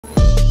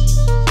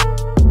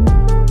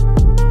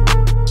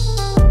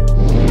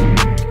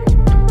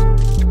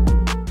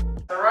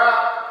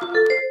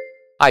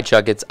Hi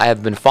Chakits, I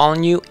have been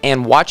following you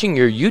and watching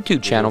your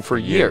YouTube channel for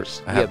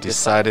years. I have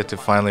decided to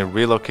finally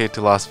relocate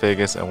to Las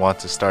Vegas and want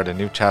to start a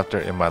new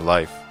chapter in my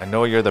life. I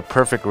know you're the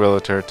perfect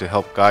realtor to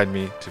help guide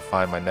me to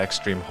find my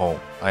next dream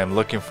home. I am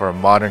looking for a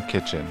modern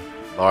kitchen,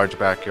 large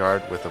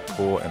backyard with a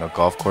pool and a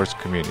golf course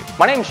community.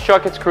 My name is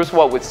Chakits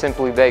Krulsawat with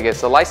Simply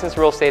Vegas, a licensed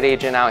real estate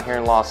agent out here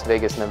in Las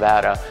Vegas,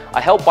 Nevada.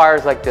 I help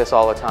buyers like this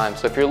all the time,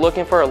 so if you're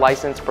looking for a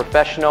licensed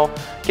professional,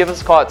 give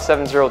us a call at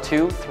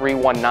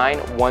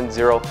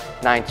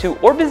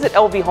 702-319-1092 or visit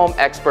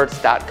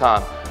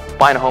lvhomeexperts.com.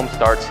 Buying a home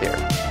starts here.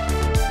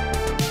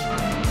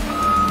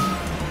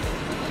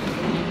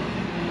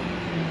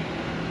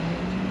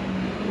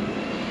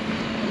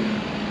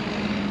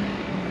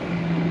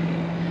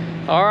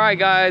 Alright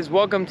guys,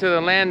 welcome to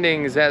the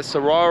landings at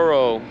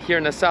Saguaro here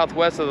in the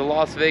southwest of the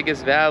Las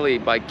Vegas Valley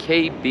by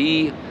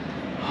KB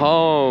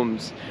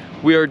Homes.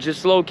 We are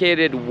just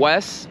located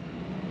west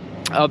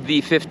of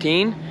the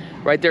 15,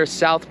 right there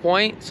South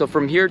Point. So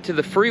from here to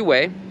the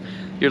freeway,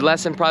 you're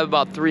less than probably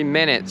about 3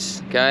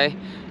 minutes, okay?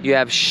 You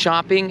have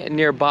shopping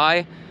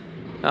nearby.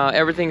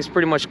 Everything's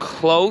pretty much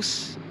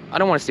close. I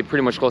don't want to say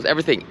pretty much close,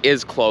 everything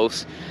is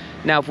close.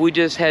 Now, if we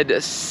just head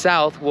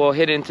south, we'll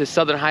head into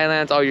Southern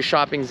Highlands. All your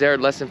shopping's there,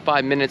 less than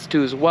 5 minutes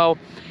too as well.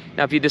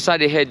 Now, if you decide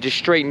to head just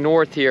straight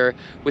north here,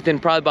 within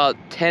probably about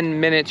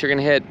 10 minutes, you're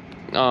gonna hit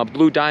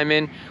Blue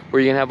Diamond,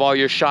 where you're gonna have all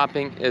your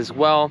shopping as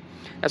well.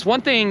 That's one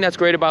thing that's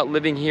great about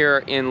living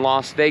here in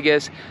Las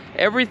Vegas.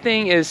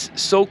 Everything is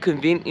so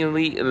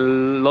conveniently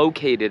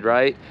located,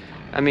 right?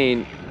 I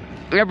mean,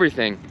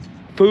 everything.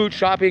 Food,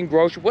 shopping,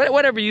 grocery,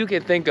 whatever you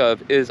can think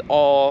of is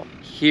all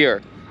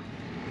here.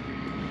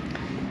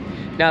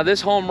 Now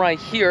this home right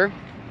here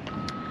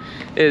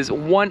is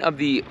one of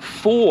the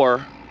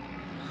 4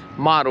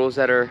 models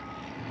that are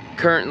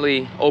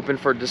currently open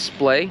for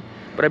display.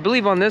 But I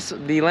believe on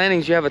the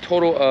landings, you have a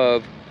total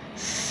of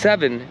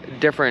 7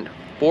 different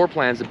floor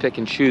plans to pick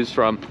and choose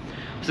from.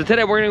 So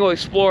today we're gonna go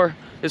explore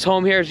this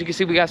home here. As you can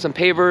see, we got some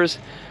pavers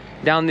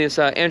down this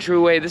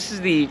entryway. This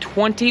is the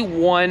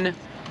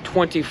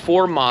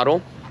 21-24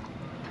 model.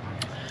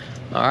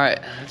 All right,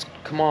 let's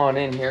come on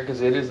in here because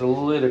it is a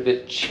little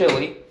bit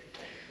chilly.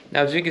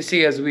 Now, as you can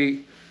see, as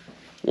we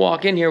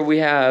walk in here, we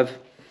have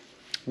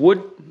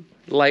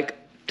wood-like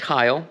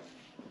tile.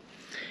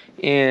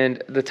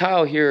 And the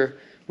tile here,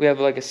 we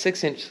have like a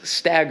 6-inch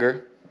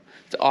stagger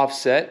to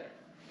offset.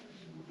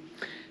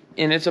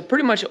 And it's a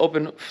pretty much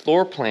open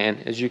floor plan,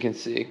 as you can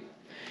see.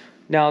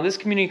 Now, this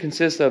community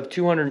consists of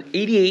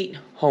 288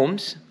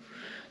 homes.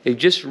 They've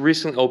just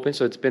recently opened,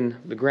 so it's been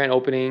the grand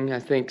opening, I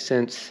think,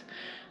 since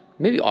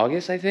maybe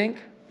August, I think.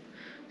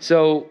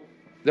 So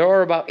there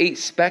are about 8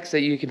 specs that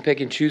you can pick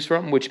and choose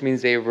from, which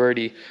means they've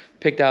already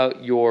picked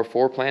out your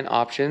floor plan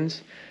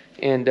options.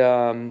 And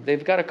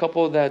they've got a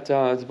couple that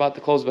is about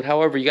to close, but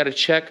however, you got to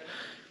check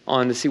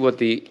on to see what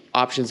the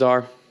options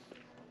are.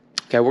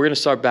 Okay, we're going to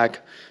start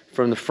back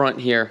from the front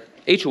here.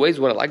 HOAs,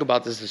 what I like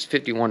about this is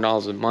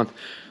 $51 a month,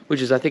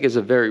 which is, I think, is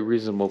a very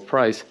reasonable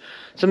price.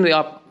 Some of the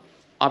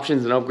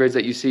options and upgrades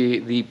that you see,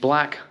 the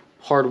black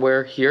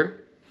hardware here,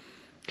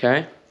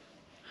 okay?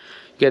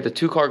 You got the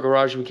 2-car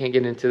garage, we can't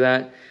get into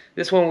that.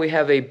 This one, we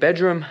have a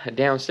bedroom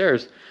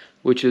downstairs,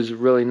 which is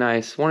really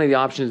nice. One of the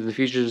options and the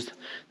features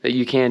that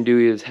you can do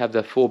is have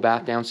the full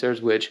bath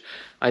downstairs, which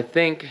I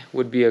think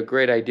would be a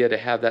great idea to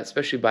have that,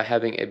 especially by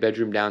having a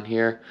bedroom down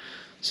here.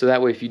 So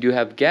that way, if you do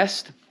have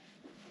guests,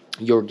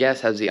 your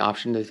guest has the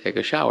option to take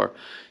a shower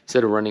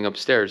instead of running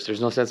upstairs. There's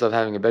no sense of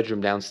having a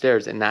bedroom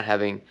downstairs and not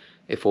having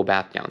a full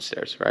bath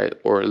downstairs, right?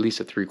 Or at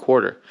least a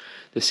 3/4.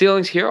 The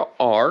ceilings here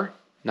are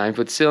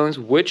 9-foot ceilings,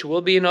 which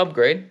will be an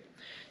upgrade.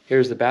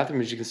 Here's the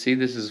bathroom. As you can see,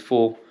 this is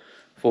full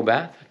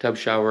bath, tub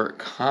shower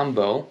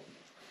combo,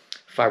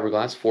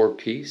 fiberglass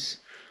 4-piece,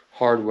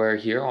 hardware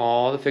here.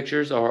 All the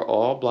fixtures are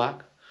all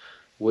black,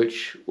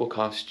 which will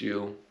cost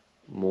you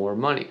more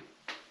money.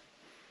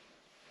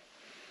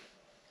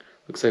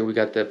 Looks like we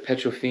got the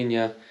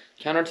Petrofina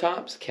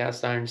countertops,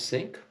 cast iron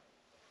sink,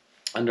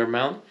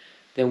 undermount.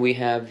 Then we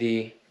have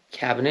the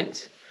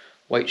cabinets,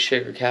 white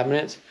shaker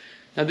cabinets.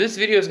 Now this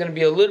video is going to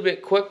be a little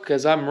bit quick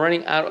because I'm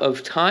running out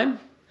of time.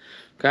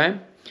 Okay,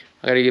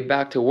 I got to get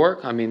back to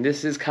work. I mean,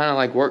 this is kind of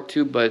like work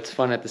too, but it's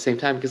fun at the same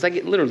time because I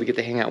literally get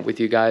to hang out with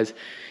you guys.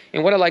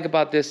 And what I like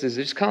about this is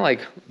it's kind of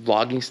like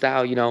vlogging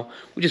style, you know.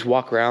 We just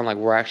walk around like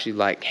we're actually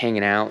like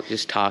hanging out,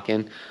 just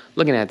talking,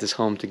 looking at this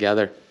home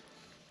together.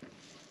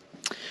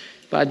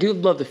 But I do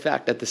love the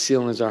fact that the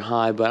ceilings are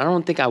high, but I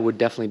don't think I would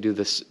definitely do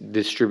this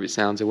distribute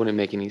sounds. It wouldn't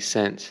make any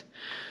sense.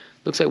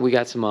 Looks like we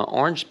got some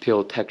orange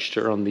peel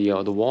texture on the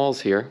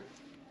walls here.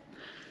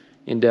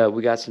 And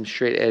we got some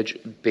straight edge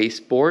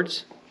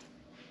baseboards.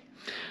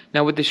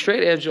 Now with the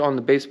straight edge on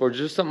the baseboards,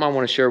 just something I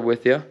want to share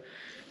with you.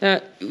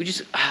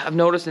 I've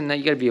noticed and that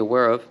you got to be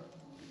aware of.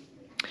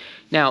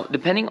 Now,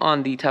 depending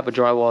on the type of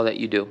drywall that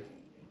you do,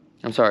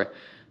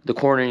 the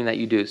cornering that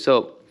you do.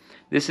 So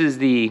this is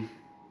the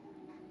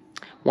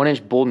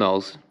 1-inch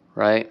bullnose,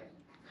 right?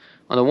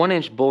 On the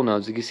 1-inch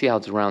bullnose, you can see how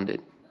it's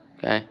rounded,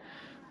 okay?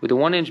 With the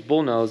 1-inch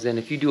bullnose, and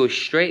if you do a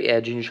straight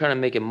edge and you're trying to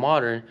make it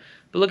modern,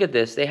 But look at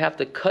this, they have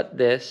to cut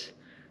this,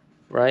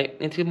 right,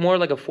 into more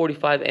like a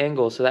 45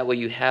 angle, so that way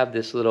you have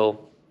this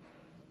little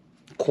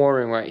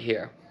cornering right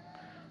here.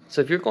 So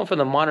if you're going for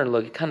the modern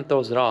look, it kind of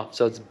throws it off.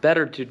 So it's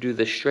better to do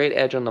the straight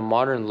edge on the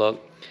modern look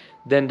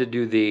than to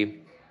do the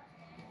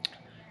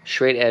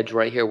straight edge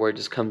right here where it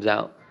just comes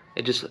out.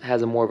 It just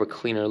has a more of a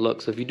cleaner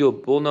look. So if you do a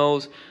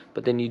bullnose,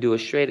 but then you do a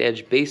straight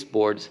edge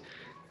baseboards,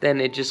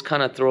 then it just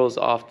kind of throws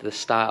off the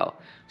style.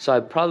 So I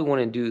probably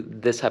want to do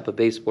this type of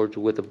baseboard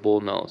with a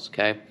bullnose,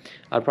 okay?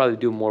 I'd probably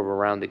do more of a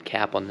rounded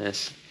cap on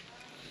this.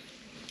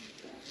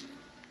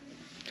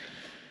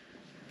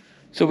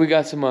 So we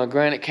got some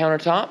granite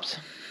countertops.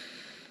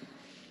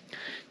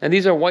 Now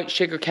these are white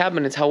shaker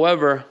cabinets.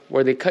 However,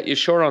 where they cut you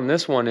short on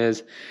this one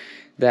is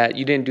that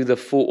you didn't do the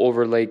full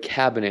overlay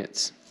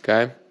cabinets,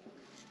 okay?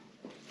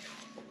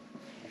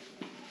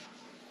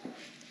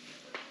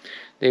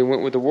 They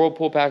went with the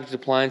Whirlpool packaged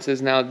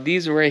appliances. Now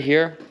these right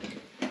here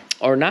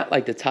are not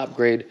like the top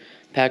grade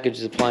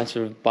packaged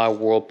appliances by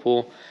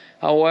Whirlpool.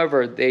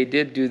 However, they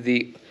did do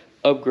the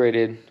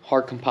upgraded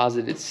hard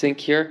composited sink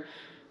here,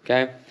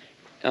 okay?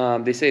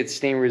 They say it's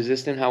stain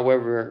resistant.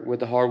 However,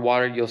 with the hard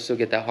water, you'll still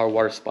get that hard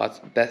water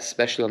spots,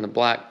 especially on the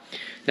black.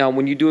 Now,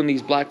 when you're doing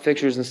these black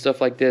fixtures and stuff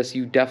like this,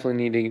 you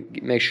definitely need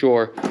to make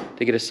sure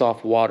to get a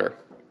soft water,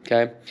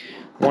 okay?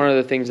 One of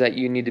the things that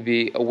you need to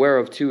be aware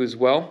of too as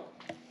well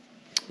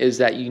is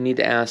that you need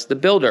to ask the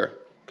builder,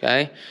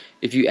 okay,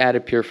 if you add a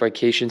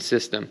purification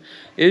system.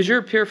 Is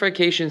your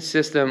purification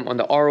system on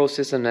the RO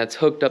system that's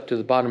hooked up to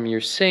the bottom of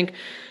your sink?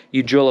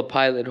 You drill a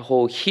pilot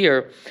hole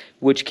here,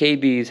 which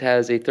KB's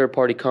has a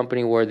third-party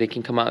company where they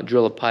can come out and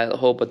drill a pilot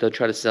hole, but they'll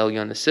try to sell you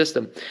on the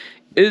system.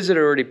 Is it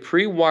already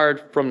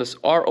pre-wired from this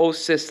RO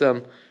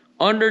system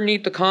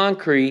underneath the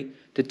concrete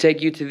to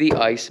take you to the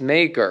ice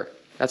maker?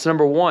 That's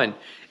number one.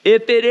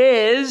 If it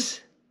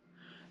is,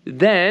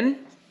 then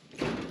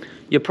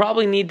you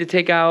probably need to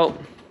take out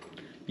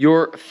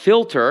your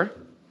filter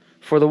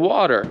for the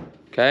water,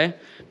 okay?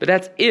 But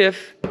that's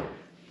if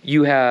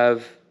you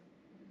have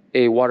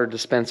a water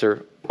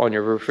dispenser on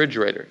your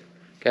refrigerator,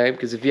 okay?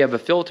 Because if you have a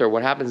filter,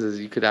 what happens is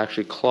you could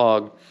actually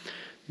clog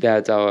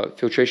that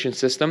filtration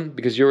system,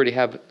 because you already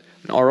have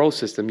an RO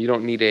system. You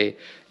don't need a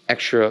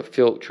extra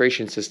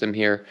filtration system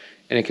here,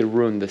 and it could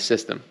ruin the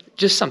system.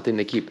 Just something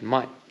to keep in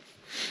mind.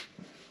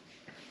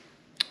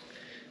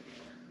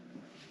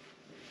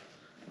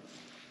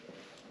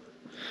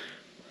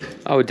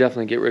 I would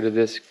definitely get rid of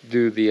this,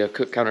 do the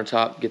cook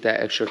countertop, get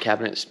that extra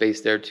cabinet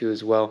space there too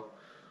as well.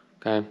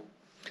 Okay,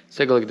 let's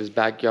take a look at this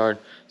backyard.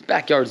 This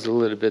backyard is a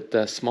little bit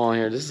small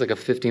here. This is like a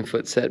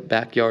 15-foot set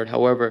backyard.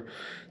 However,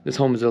 this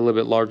home is a little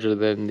bit larger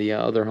than the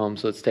other home,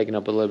 so it's taking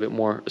up a little bit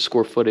more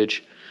square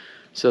footage.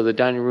 So the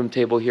dining room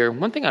table here,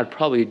 one thing I'd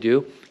probably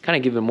do, kind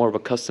of give it more of a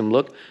custom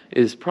look,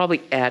 is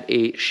probably add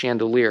a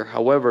chandelier.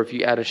 However, if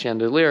you add a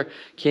chandelier,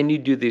 can you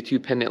do the two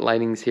pendant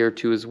lightings here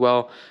too as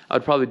well?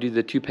 I'd probably do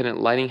the two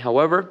pendant lighting.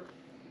 However,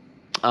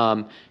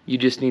 you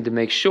just need to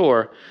make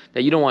sure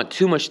that you don't want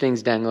too much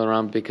things dangling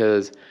around,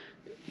 because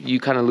you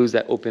kind of lose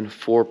that open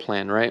floor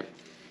plan, right?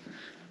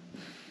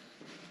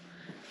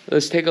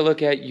 Let's take a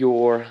look at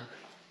your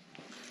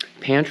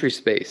pantry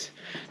space.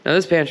 Now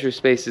this pantry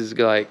space is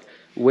like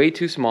way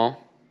too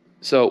small.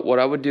 So what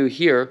I would do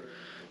here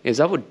is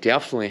I would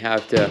definitely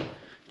have to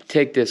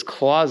take this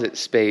closet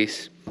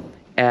space,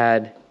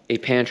 add a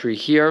pantry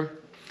here,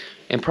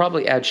 and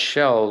probably add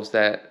shelves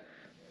that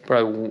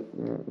probably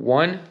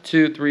 1,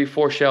 2, 3,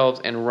 4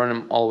 shelves, and run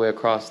them all the way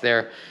across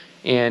there.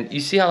 And you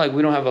see how like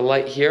we don't have a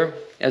light here?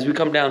 As we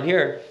come down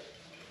here,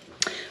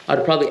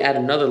 I'd probably add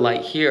another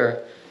light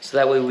here, so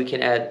that way we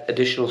can add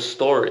additional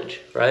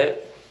storage, right?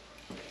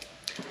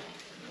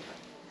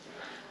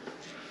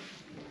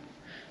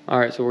 All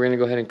right, so we're gonna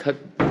go ahead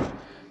and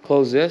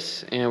close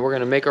this, and we're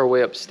gonna make our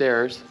way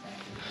upstairs.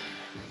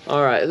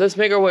 All right, let's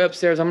make our way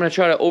upstairs. I'm gonna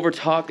try to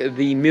overtalk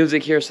the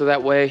music here, so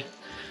that way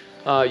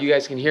you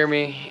guys can hear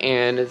me.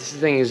 And this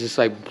thing is just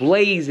like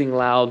blazing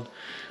loud.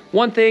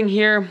 One thing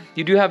here,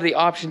 you do have the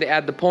option to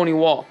add the pony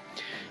wall.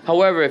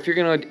 However, if you're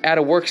gonna add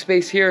a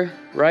workspace here,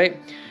 right,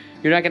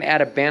 you're not gonna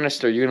add a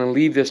banister. You're gonna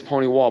leave this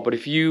pony wall. But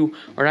if you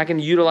are not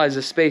gonna utilize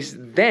the space,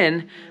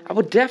 then I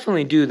would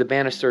definitely do the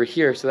banister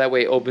here, so that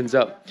way it opens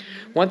up.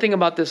 One thing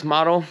about this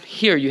model,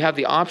 here you have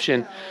the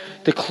option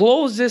to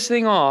close this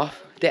thing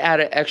off to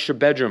add an extra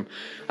bedroom.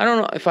 I don't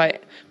know if I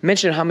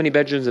mentioned how many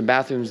bedrooms and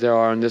bathrooms there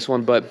are on this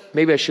one, but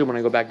maybe I should when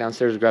I go back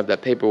downstairs and grab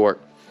that paperwork.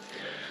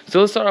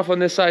 So let's start off on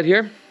this side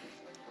here.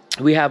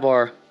 We have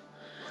our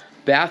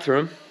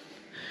bathroom.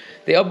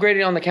 They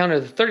upgraded on the counter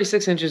to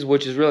 36 inches,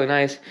 which is really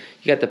nice.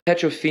 You got the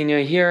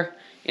Petrofina here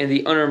and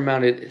the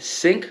under-mounted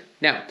sink.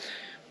 Now,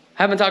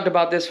 haven't talked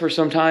about this for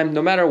some time.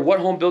 No matter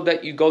what home build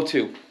that you go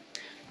to,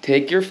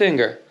 take your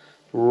finger,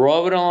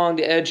 rub it along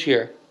the edge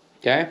here,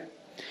 okay?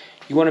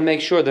 You want to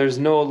make sure there's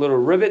no little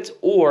rivets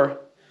or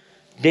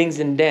dings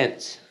and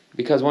dents,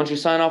 because once you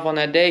sign off on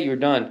that day, you're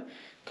done.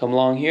 Come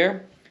along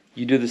here,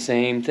 you do the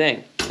same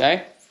thing,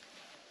 okay?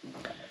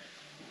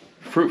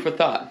 Fruit for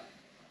thought.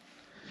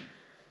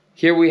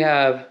 Here we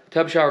have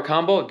tub shower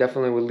combo.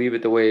 Definitely would leave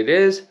it the way it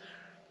is.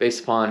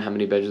 based upon how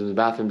many bedrooms and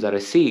bathrooms that I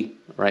see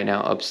right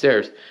now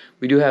upstairs.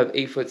 We do have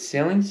 8-foot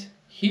ceilings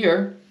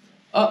here.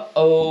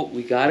 Uh-oh,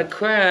 we got a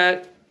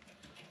crack.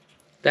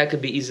 That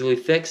could be easily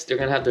fixed. They're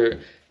gonna have to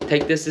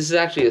take this. This is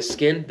actually a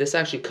skin. This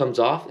actually comes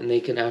off and they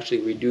can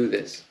actually redo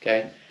this,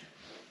 okay?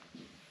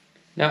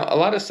 Now, a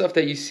lot of stuff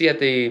that you see at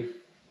the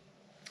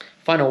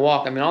final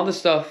walk, I mean, all this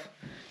stuff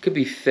could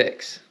be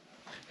fixed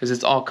because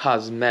it's all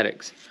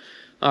cosmetics.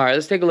 All right,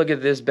 let's take a look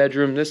at this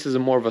bedroom. This is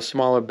more of a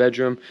smaller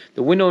bedroom.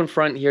 The window in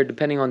front here,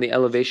 depending on the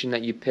elevation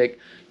that you pick,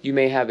 you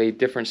may have a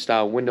different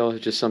style window.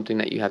 It's just something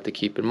that you have to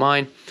keep in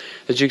mind.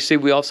 As you can see,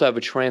 we also have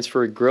a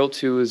transfer grill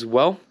too as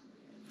well,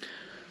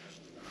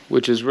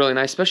 which is really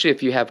nice, especially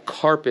if you have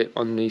carpet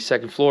on the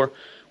second floor,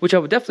 which I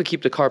would definitely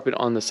keep the carpet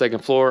on the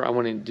second floor. I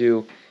wouldn't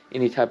do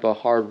any type of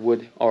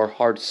hardwood or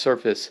hard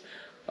surface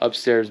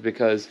upstairs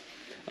because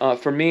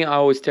for me, I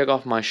always take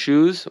off my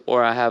shoes,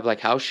 or I have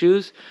like house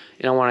shoes,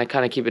 and I want to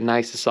kind of keep it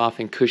nice and soft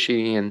and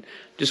cushy and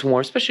just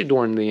warm, especially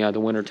during the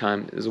winter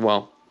time as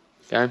well.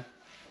 Okay.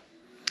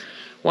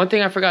 One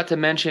thing I forgot to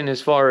mention as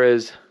far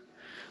as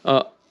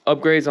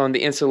upgrades on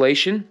the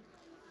insulation,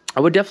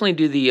 I would definitely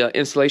do the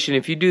insulation.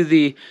 If you do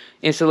the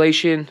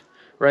insulation,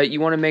 right, you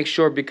want to make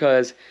sure,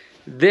 because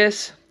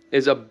this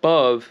is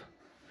above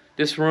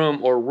this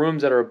room, or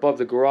rooms that are above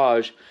the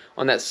garage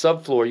on that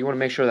subfloor. You want to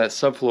make sure that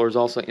subfloor is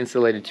also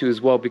insulated too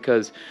as well,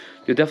 because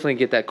you'll definitely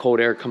get that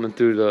cold air coming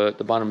through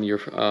the bottom of your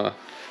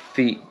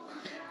feet.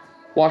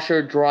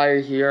 Washer, dryer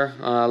here.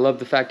 I love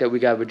the fact that we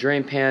got a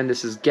drain pan.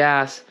 This is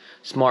gas,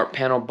 smart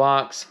panel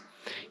box.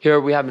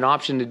 Here we have an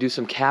option to do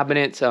some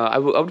cabinets. I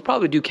would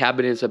probably do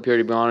cabinets up here,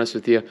 to be honest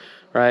with you,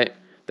 right?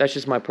 That's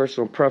just my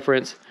personal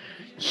preference.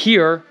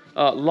 Here,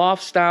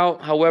 loft style.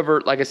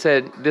 However, like I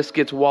said, this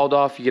gets walled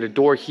off. You get a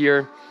door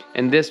here,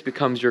 and this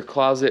becomes your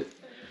closet.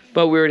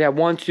 But we already have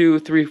 1, 2,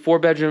 3, 4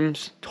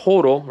 bedrooms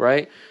total,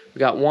 right? We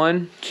got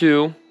 1,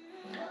 2,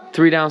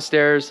 3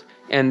 downstairs,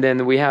 and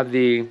then we have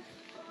the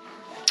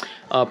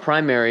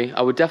primary.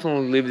 I would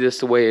definitely leave this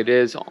the way it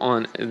is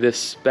on this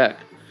spec,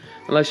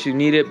 unless you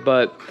need it.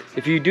 But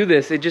if you do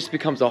this, it just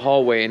becomes a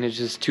hallway, and it's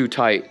just too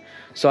tight.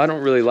 So I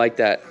don't really like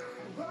that.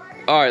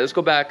 All right, let's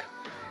go back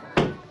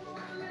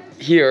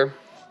here.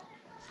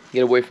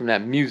 Get away from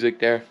that music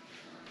there.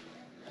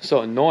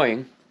 So annoying.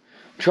 I'm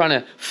trying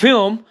to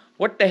film.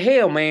 What the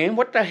hell, man?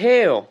 What the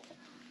hell?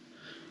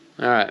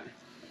 All right.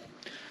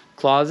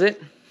 Closet.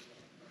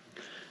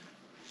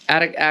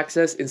 Attic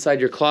access inside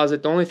your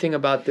closet. The only thing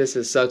about this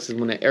that sucks is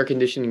when an air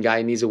conditioning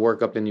guy needs to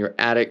work up in your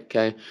attic,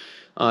 okay?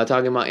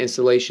 Talking about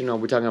insulation, or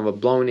we're talking about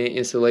blown-in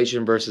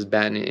insulation versus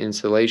batten-in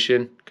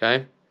insulation,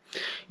 okay?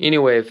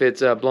 Anyway, if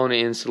it's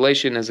blown-in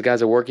insulation, as the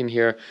guys are working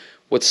here,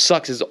 what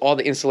sucks is all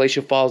the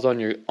insulation falls on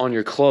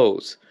your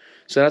clothes.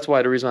 So that's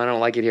why the reason I don't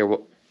like it here,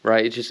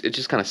 right? It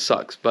just kind of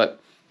sucks. But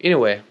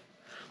anyway,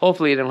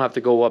 hopefully you don't have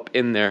to go up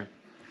in there.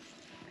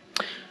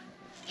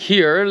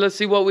 Here, let's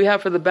see what we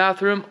have for the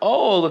bathroom.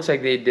 Oh, looks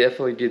like they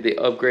definitely did the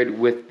upgrade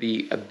with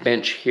the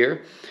bench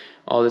here.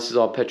 Oh, this is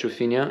all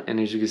Petrofina, and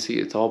as you can see,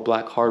 it's all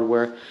black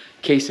hardware.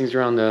 Casings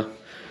around the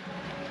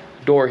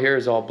door here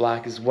is all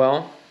black as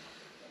well.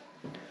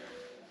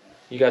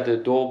 You got the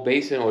dual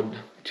basin, or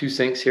 2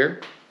 sinks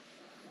here.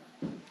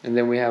 And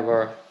then we have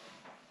our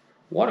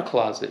water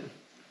closet.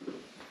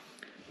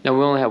 Now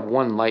we only have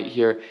 1 light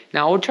here.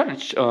 Now I would try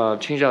to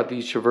change out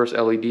these Traverse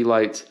LED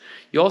lights.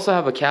 You also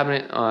have a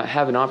cabinet,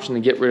 have an option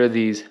to get rid of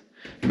these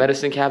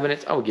medicine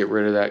cabinets. I would get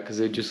rid of that because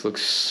it just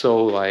looks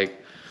so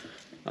like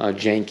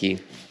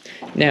janky.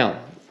 Now,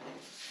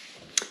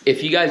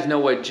 if you guys know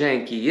what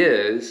janky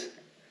is,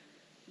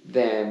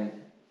 then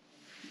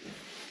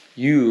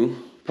you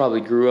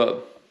probably grew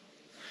up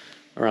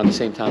around the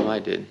same time I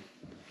did.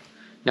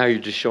 Now you're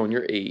just showing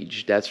your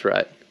age. That's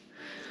right.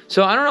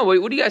 So I don't know.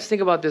 What do you guys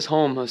think about this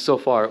home so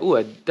far? Ooh,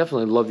 I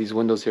definitely love these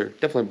windows here.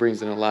 Definitely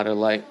brings in a lot of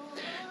light.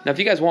 Now, if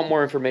you guys want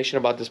more information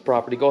about this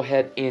property, go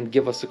ahead and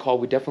give us a call.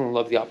 We definitely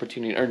love the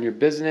opportunity to earn your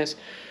business.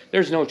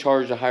 There's no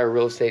charge to hire a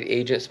real estate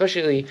agent,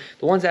 especially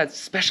the ones that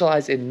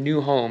specialize in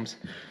new homes.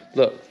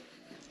 Look,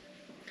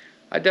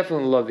 I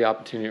definitely love the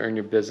opportunity to earn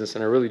your business,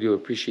 and I really do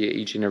appreciate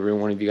each and every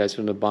one of you guys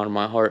from the bottom of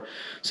my heart.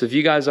 So if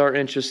you guys are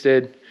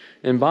interested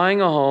in buying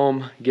a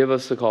home, give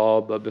us a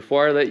call. But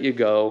before I let you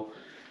go,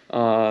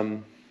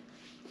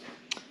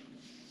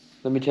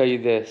 let me tell you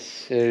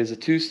this. It is a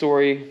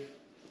 2-story,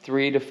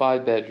 3 to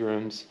 5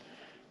 bedrooms,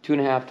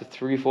 2.5 to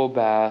 3 full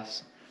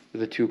baths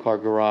with a 2-car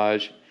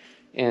garage.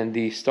 And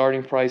the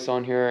starting price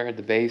on here,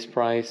 the base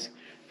price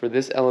for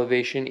this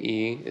elevation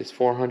E, is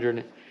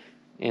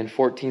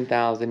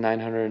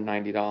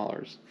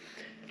 $414,990.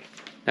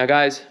 Now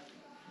guys,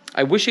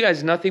 I wish you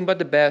guys nothing but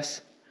the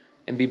best,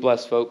 and be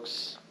blessed,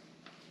 folks.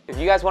 If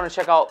you guys want to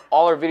check out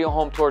all our video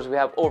home tours, we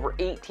have over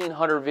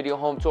 1,800 video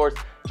home tours.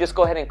 Just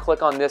go ahead and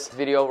click on this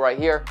video right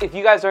here. If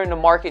you guys are in the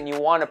market and you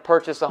want to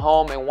purchase a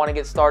home and want to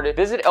get started,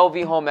 visit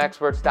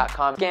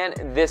lvhomeexperts.com. Scan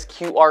this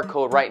QR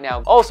code right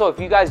now. Also, if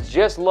you guys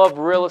just love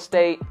real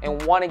estate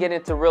and want to get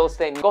into real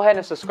estate, go ahead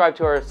and subscribe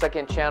to our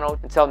second channel.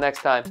 Until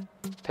next time,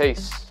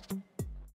 peace.